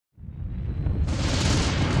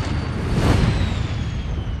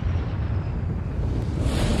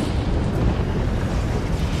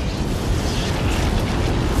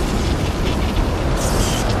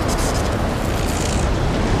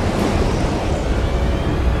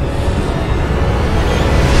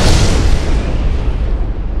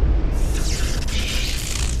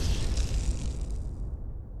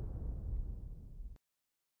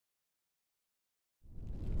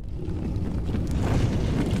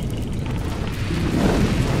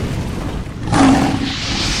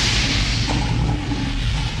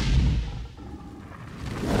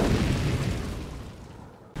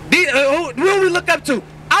up to.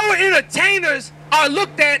 Our entertainers are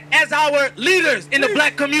looked at as our leaders in the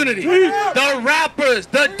black community. The rappers,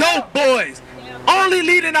 the dope boys, only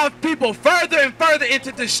leading our people further and further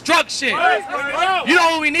into destruction. You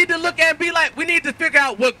know what we need to look at and be like? We need to figure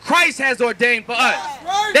out what Christ has ordained for us.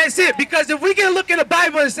 That's it. Because if we can look in the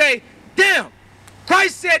Bible and say, damn,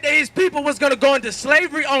 Christ said that his people was going to go into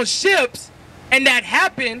slavery on ships, and that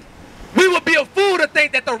happened, we would be a fool to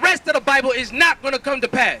think that the rest of the Bible is not going to come to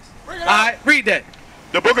pass. All right, read that.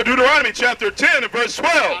 The book of Deuteronomy, chapter 10 and verse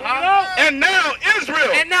 12. And now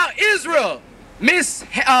Israel. And now Israel. Miss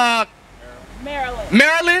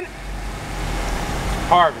Maryland.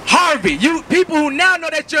 Harvey. You people who now know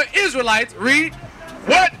that you're Israelites, read.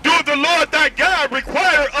 What doth the Lord thy God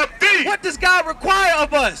require of thee? What does God require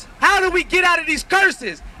of us? How do we get out of these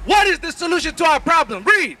curses? What is the solution to our problem?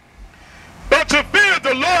 Read. But to fear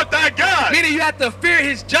the Lord thy God. Meaning you have to fear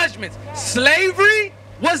his judgments. Slavery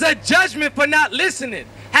was a judgment for not listening.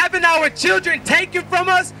 Having our children taken from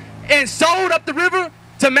us and sold up the river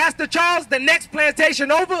to Master Charles, the next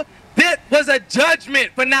plantation over, that was a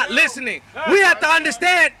judgment for not listening. We have to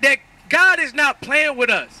understand that God is not playing with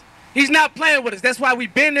us. He's not playing with us. That's why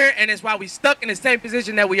we've been there, and that's why we're stuck in the same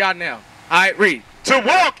position that we are now. All right, read. To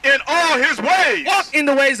walk in all his ways. Walk in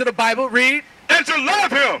the ways of the Bible, read. And to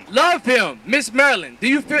love him. Love him. Miss Maryland, do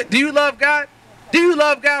you love God? Do you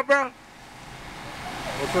love God, bro?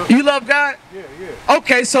 You love God? Yeah.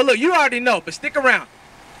 Okay, so look, you already know, but stick around.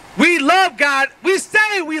 We love God. We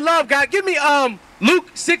say we love God. Give me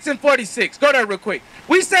Luke 6 and 46. Go there real quick.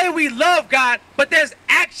 We say we love God, but there's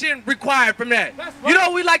action required from that. Right. You know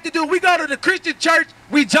what we like to do? We go to the Christian church,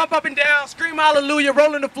 we jump up and down, scream hallelujah,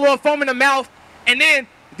 roll in the floor, foam in the mouth, and then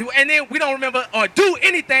we don't remember or do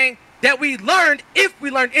anything that we learned, if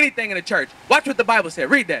we learned anything in the church. Watch what the Bible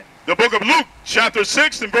said. Read that. The book of Luke, chapter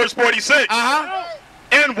 6 and verse 46.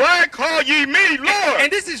 And why call ye me Lord?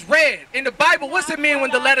 And this is red. In the Bible, what's it mean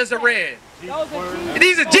when the letters are red?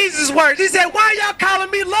 These are Jesus' words. He said, why y'all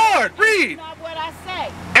calling me Lord? Read. Not what I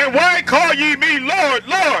say. And why call ye me Lord,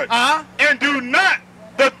 Lord? And do not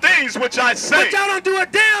the things which I say. But y'all don't do a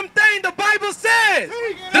damn thing the Bible says.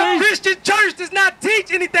 The Christian church does not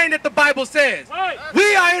teach anything that the Bible says.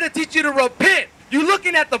 We are here to teach you to repent. You're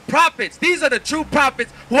looking at the prophets. These are the true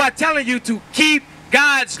prophets who are telling you to keep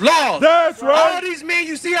God's laws. That's right. All these men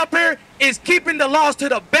you see up here is keeping the laws to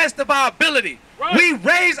the best of our ability. Right. We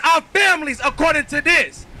raise our families according to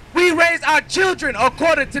this. We raise our children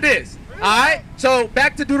according to this. All right? So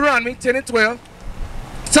back to Deuteronomy 10 and 12.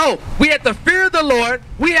 So we have to fear the Lord.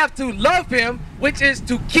 We have to love him, which is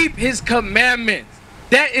to keep his commandments.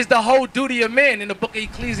 That is the whole duty of man in the book of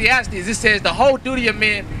Ecclesiastes. It says the whole duty of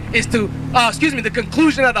man is to, the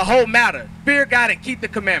conclusion of the whole matter. Fear God and keep the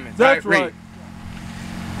commandments. That's right.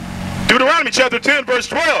 Deuteronomy chapter 10 verse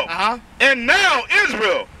 12. And now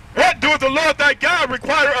Israel, what doeth the Lord thy God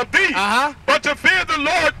require of thee? But to fear the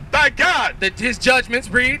Lord thy God. His judgments,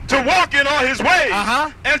 read. To walk in all his ways.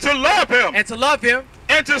 And to love him. And to love him.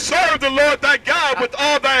 And to serve the Lord thy God with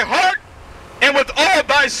all thy heart and with all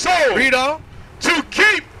thy soul. Read on. To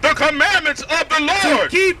keep the commandments of the Lord.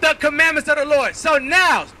 To keep the commandments of the Lord. So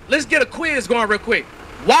now, let's get a quiz going real quick.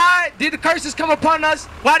 Why did the curses come upon us?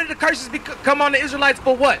 Why did the curses come on the Israelites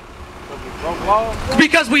for what?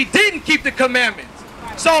 Because we didn't keep the commandments.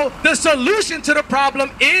 So the solution to the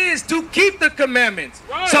problem is to keep the commandments.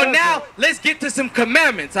 So now let's get to some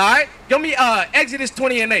commandments, all right? Give me Exodus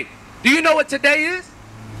 20 and 8. Do you know what today is?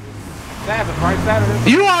 Sabbath, right?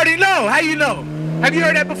 Saturday. You already know. How you know? Have you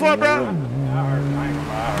heard that before, bro?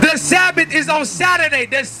 The Sabbath is on Saturday,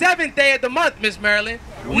 the 7th day of the month, Miss Maryland.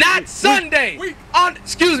 Not Sunday. The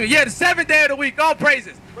 7th day of the week. All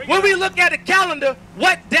praises. When we look at the calendar,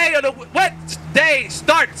 what day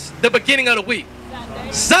starts the beginning of the week?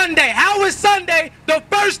 Sunday. How is Sunday the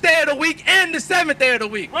first day of the week and the 7th day of the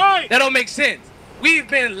week? That don't make sense. We've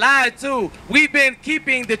been lied to. We've been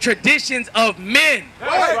keeping the traditions of men.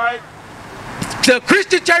 That's right. The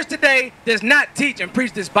Christian church today does not teach and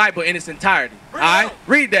preach this Bible in its entirety. All right?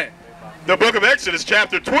 Read that. The book of Exodus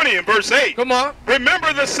chapter 20 and verse 8. Come on.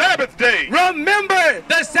 Remember the Sabbath day. Remember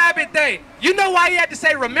the Sabbath day. You know why he had to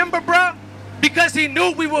say remember, bro? Because he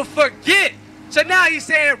knew we would forget. So now he's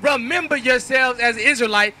saying remember yourselves as an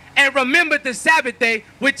Israelite and remember the Sabbath day,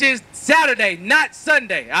 which is Saturday, not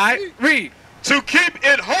Sunday. All right? Read. To keep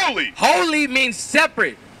it holy. Holy means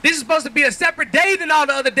separate. This is supposed to be a separate day than all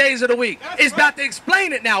the other days of the week. It's about to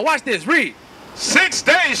explain it now. Watch this. Read. 6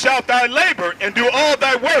 days shalt thou labor and do all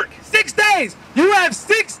thy work. 6 days. You have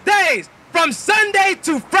 6 days. From Sunday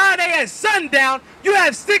to Friday at sundown, you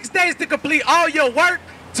have 6 days to complete all your work,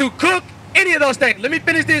 to cook, any of those things. Let me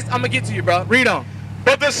finish this. I'm going to get to you, bro. Read on.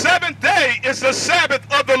 But the seventh day is the Sabbath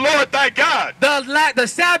of the Lord thy God. The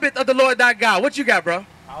Sabbath of the Lord thy God. What you got, bro?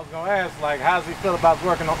 I was going to ask, like, how does he feel about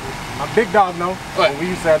working on... My big dog know. We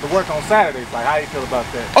used to have to work on Saturdays. Like, how you feel about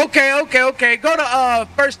that? Okay. Go to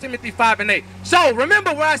 1 Timothy 5:8. So,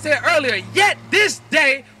 remember what I said earlier. Yet this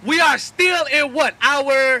day, we are still in what?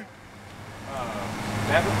 Our...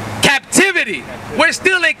 Captivity. We're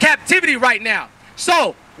still in captivity right now.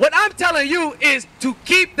 So, what I'm telling you is to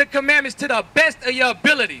keep the commandments to the best of your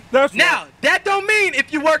ability. Now, that don't mean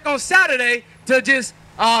if you work on Saturday to just...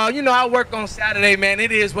 you know, I work on Saturday, man.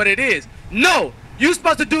 It is what it is. No, you're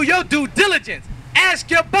supposed to do your due diligence.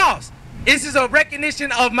 Ask your boss. This is a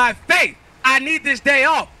recognition of my faith. I need this day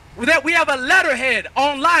off. We have a letterhead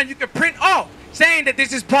online you can print off saying that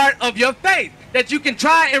this is part of your faith, that you can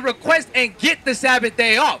try and request and get the Sabbath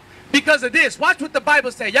day off because of this. Watch what the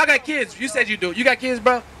Bible says. Y'all got kids. You said you do. You got kids,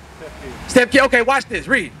 bro? Step kid. Okay, watch this.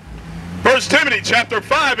 Read. 1 Timothy chapter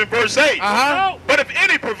 5 and verse 8. But if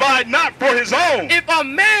any provide not for his own. If a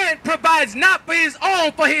man provides not for his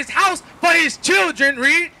own, for his house, for his children,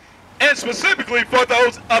 read. And specifically for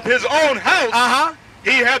those of his own house,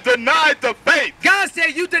 he hath denied the faith. God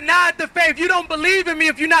said you denied the faith. You don't believe in me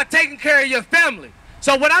if you're not taking care of your family.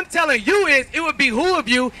 So what I'm telling you is it would behoove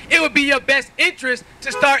you, it would be your best interest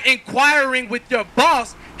to start inquiring with your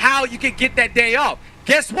boss how you can get that day off.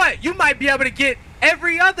 Guess what? You might be able to get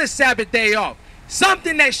every other Sabbath day off.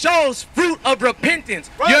 Something that shows fruit of repentance.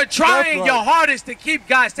 Right. You're trying your hardest to keep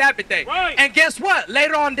God's Sabbath day. Right. And guess what?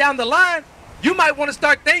 Later on down the line, you might want to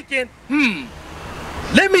start thinking,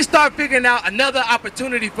 let me start figuring out another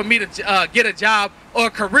opportunity for me to get a job or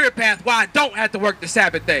a career path where I don't have to work the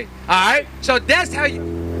Sabbath day. All right? So that's how you...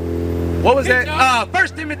 What was that? 1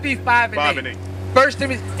 Timothy 5 and 8. First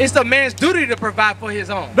Timothy, it's a man's duty to provide for his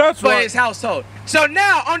own, for his household. So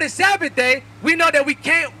now on the Sabbath day, we know that we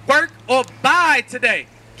can't work or buy today.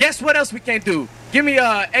 Guess what else we can't do? Give me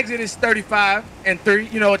Exodus 35 and 3.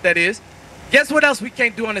 You know what that is. Guess what else we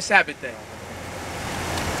can't do on the Sabbath day?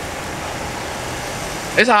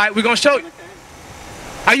 It's all right. We're going to show you.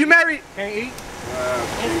 Are you married? Can't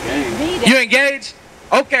eat. You engaged?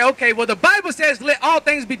 Okay. Well, the Bible says let all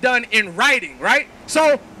things be done in writing, right?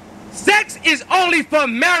 So sex is only for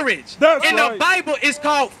marriage. In the Bible, it's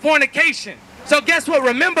called fornication. So guess what?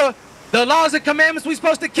 Remember, the laws and commandments we're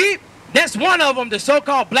supposed to keep? That's one of them the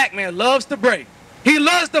so-called black man loves to break. He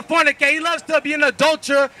loves to fornicate. He loves to be an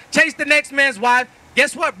adulterer, chase the next man's wife.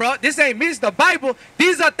 Guess what, bro? This ain't me. It's the Bible.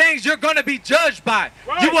 These are things you're going to be judged by.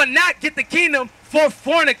 Right. You will not get the kingdom for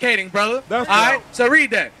fornicating, brother. All right? So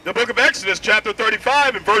read that. The book of Exodus, chapter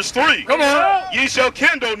 35 and verse 3. Come on. Ye shall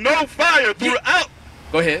kindle no fire throughout.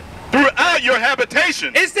 Go ahead. Throughout your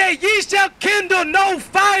habitation. It said, ye shall kindle no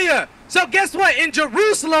fire. So guess what? In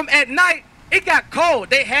Jerusalem at night, it got cold.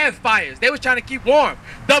 They had fires. They was trying to keep warm.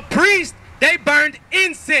 The priests, they burned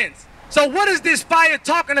incense. So what is this fire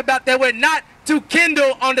talking about that we're not to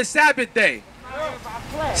kindle on the Sabbath day?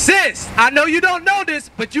 Sis, I know you don't know this,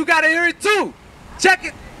 but you got to hear it too. Check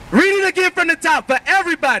it. Read it again from the top for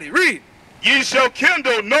everybody. Read. Ye shall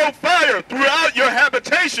kindle no fire throughout your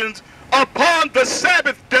habitations upon the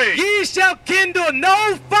Sabbath day. Ye shall kindle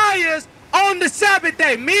no fires on the Sabbath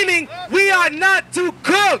day, meaning we are not to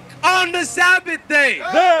cook on the Sabbath day.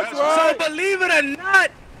 That's right. So believe it or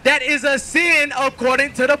not, that is a sin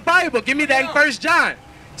according to the Bible. Give me that in 1 John.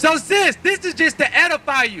 So sis, this is just to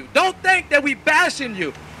edify you. Don't think that we bashing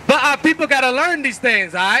you, but our people got to learn these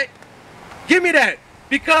things, all right? Give me that,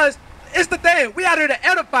 because it's the thing. We out here to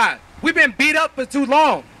edify. We've been beat up for too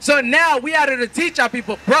long. So now we out here to teach our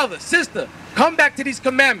people, brother, sister, come back to these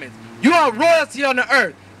commandments. You are royalty on the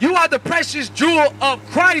earth. You are the precious jewel of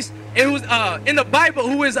Christ who's in the Bible,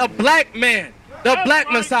 who is a black man, the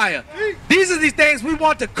black Messiah. These are these things we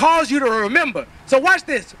want to cause you to remember. So watch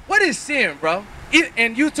this. What is sin, bro?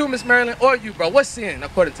 And you too, Miss Marilyn, or you, bro. What's sin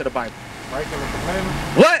according to the Bible? Breaking the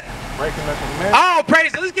commandments. What? Breaking the commandments. Oh,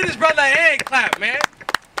 praise it. Let's get this brother a hand clap, man.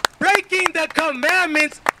 Breaking the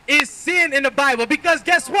commandments is sin in the Bible, because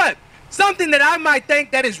guess what? Something that I might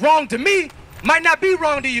think that is wrong to me might not be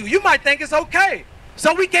wrong to you. You might think it's okay.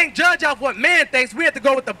 So we can't judge off what man thinks. We have to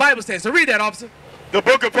go with the Bible says. So read that, officer. The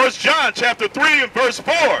book of 1 John, chapter 3 and verse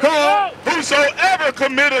 4. Come on. Whosoever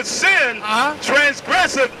committeth sin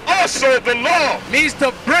transgresseth also the law. Means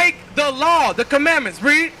to break the law, the commandments.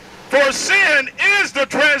 Read. For sin is the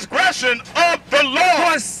transgression of the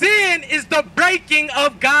law. For sin is the breaking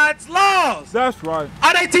of God's laws. That's right.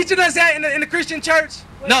 Are they teaching us that in the Christian church?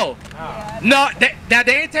 No. No, they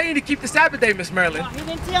ain't telling you to keep the Sabbath day, Miss Marilyn. No, he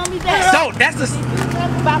didn't tell me that. So that's the...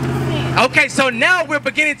 About the sin. Okay, so now we're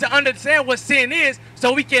beginning to understand what sin is,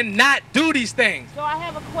 so we can not do these things. So I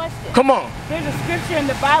have a question. Come on. There's a scripture in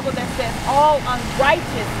the Bible that says all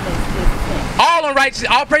unrighteousness is sin. All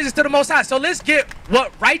unrighteousness, all praises to the Most High. So let's get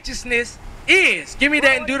what righteousness is. Give me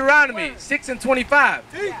that in Deuteronomy 6:25.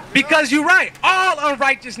 Because you're right, all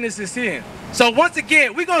unrighteousness is sin. So once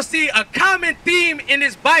again, we're going to see a common theme in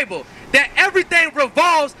this Bible, that everything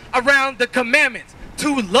revolves around the commandments.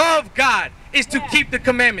 To love God is to keep the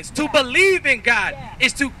commandments. To believe in God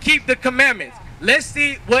is to keep the commandments. Let's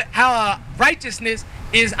see how righteousness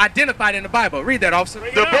is identified in the Bible. Read that, officer.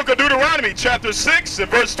 The book of Deuteronomy, chapter 6 and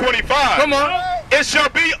verse 25. Come on. It shall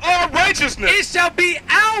be our righteousness. It shall be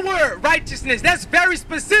our righteousness. That's very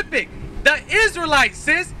specific. The Israelites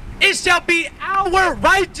says, it shall be our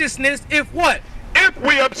righteousness if what? If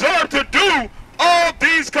we observe to do all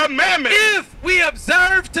these commandments. If we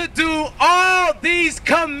observe to do all these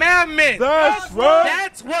commandments. That's right.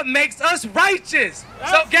 That's what makes us righteous.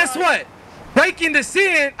 So guess what? Breaking the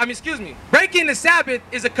breaking the Sabbath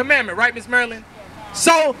is a commandment, right, Miss Marilyn?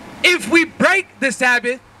 So if we break the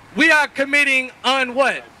Sabbath, we are committing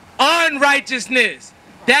unrighteousness.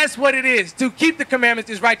 That's what it is. To keep the commandments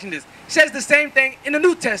is righteousness. It says the same thing in the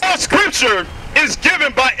New Testament. All scripture is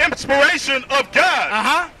given by inspiration of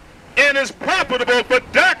God. And is profitable for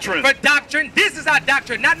doctrine. For doctrine. This is our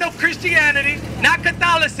doctrine. Not no Christianity, not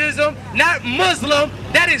Catholicism, not Muslim.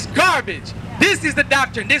 That is garbage. This is the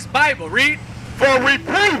doctrine. This Bible. Read. For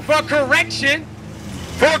reproof. For correction.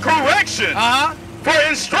 For correction. For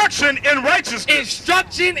instruction in righteousness.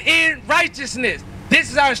 Instruction in righteousness. This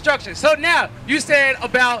is our instruction. So now, you said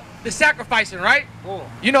about the sacrificing, right? Oh.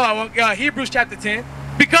 You know, Hebrews chapter 10.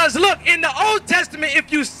 Because look, in the Old Testament, if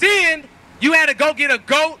you sinned, you had to go get a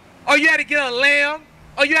goat, or you had to get a lamb,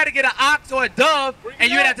 or you had to get an ox or a dove,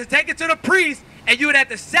 and you would have to take it to the priest, and you would have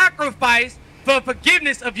to sacrifice for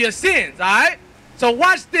forgiveness of your sins, all right? So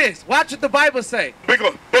watch this. Watch what the Bible say.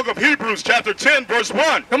 Book of Hebrews, chapter 10, verse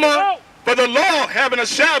 1. Come on. For the law having a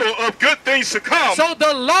shadow of good things to come. So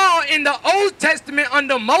the law in the Old Testament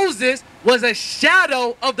under Moses was a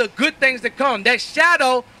shadow of the good things to come. That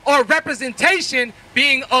shadow or representation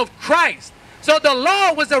being of Christ. So the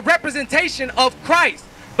law was a representation of Christ.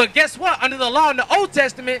 But guess what? Under the law in the Old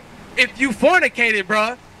Testament, if you fornicated,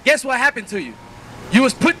 bruh, guess what happened to you? You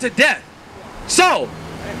was put to death. So,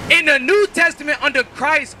 in the New Testament under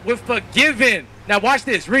Christ, we're forgiven. Now watch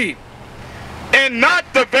this, read. And not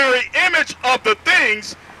the very image of the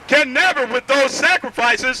things can never with those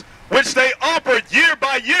sacrifices which they offer year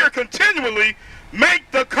by year continually make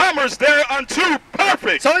the comers thereunto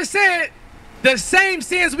perfect. So it said, the same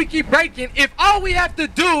sins we keep breaking, if all we have to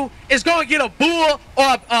do is go and get a bull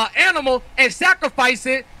or an animal and sacrifice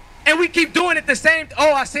it, and we keep doing it the same,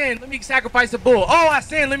 oh, I sinned, let me sacrifice a bull. Oh, I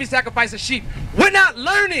sinned, let me sacrifice a sheep. We're not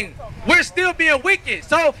learning. We're still being wicked.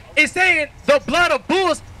 So it's saying the blood of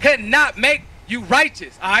bulls cannot make you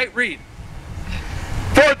righteous. All right, read.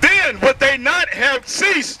 For then would they not have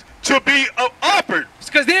ceased to be offered.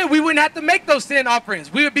 Because then we wouldn't have to make those sin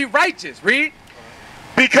offerings. We would be righteous. Read.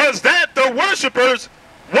 Because that the worshipers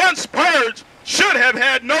once purged should have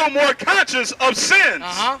had no more conscience of sins.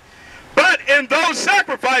 But in those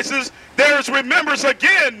sacrifices, there is remembrance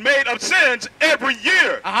again made of sins every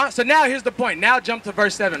year. So now here's the point. Now jump to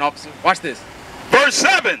verse 7, officer. Watch this. Verse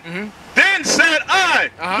 7. Then said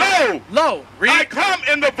I, Lo, read. I come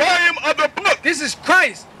in the volume of the book. This is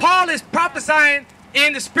Christ. Paul is prophesying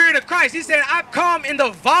in the spirit of Christ. He said, I come in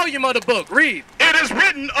the volume of the book. Read. It is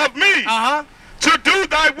written of me to do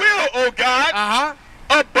thy will, O God.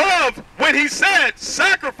 Above when he said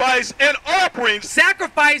sacrifice and offerings.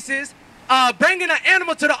 Sacrifices, bringing an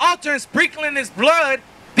animal to the altar and sprinkling his blood.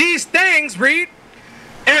 These things, read.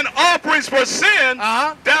 And offerings for sin,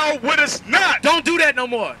 thou wouldest not. Don't do that no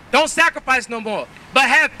more. Don't sacrifice no more. But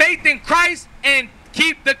have faith in Christ and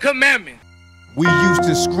keep the commandment. We used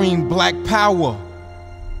to scream black power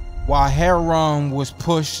while heroin was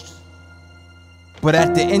pushed. But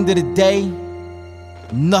at the end of the day,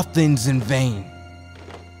 nothing's in vain.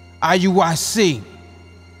 IUIC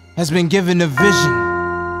has been given a vision.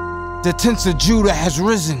 The tents of Judah has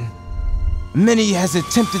risen. Many has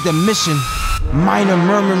attempted the mission. Minor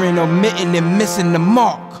murmuring, omitting, and missing the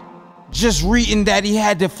mark. Just reading that he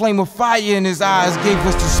had the flame of fire in his eyes gave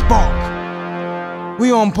us the spark.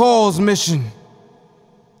 We on Paul's mission.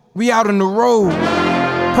 We out on the road.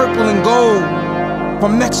 Purple and gold.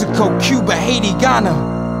 From Mexico, Cuba, Haiti,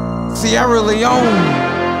 Ghana, Sierra Leone.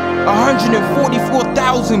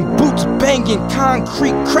 144,000 boots banging,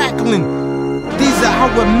 concrete crackling. These are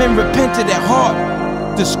our men repented at heart.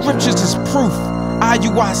 The scriptures is proof.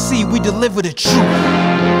 IUIC, we deliver the truth.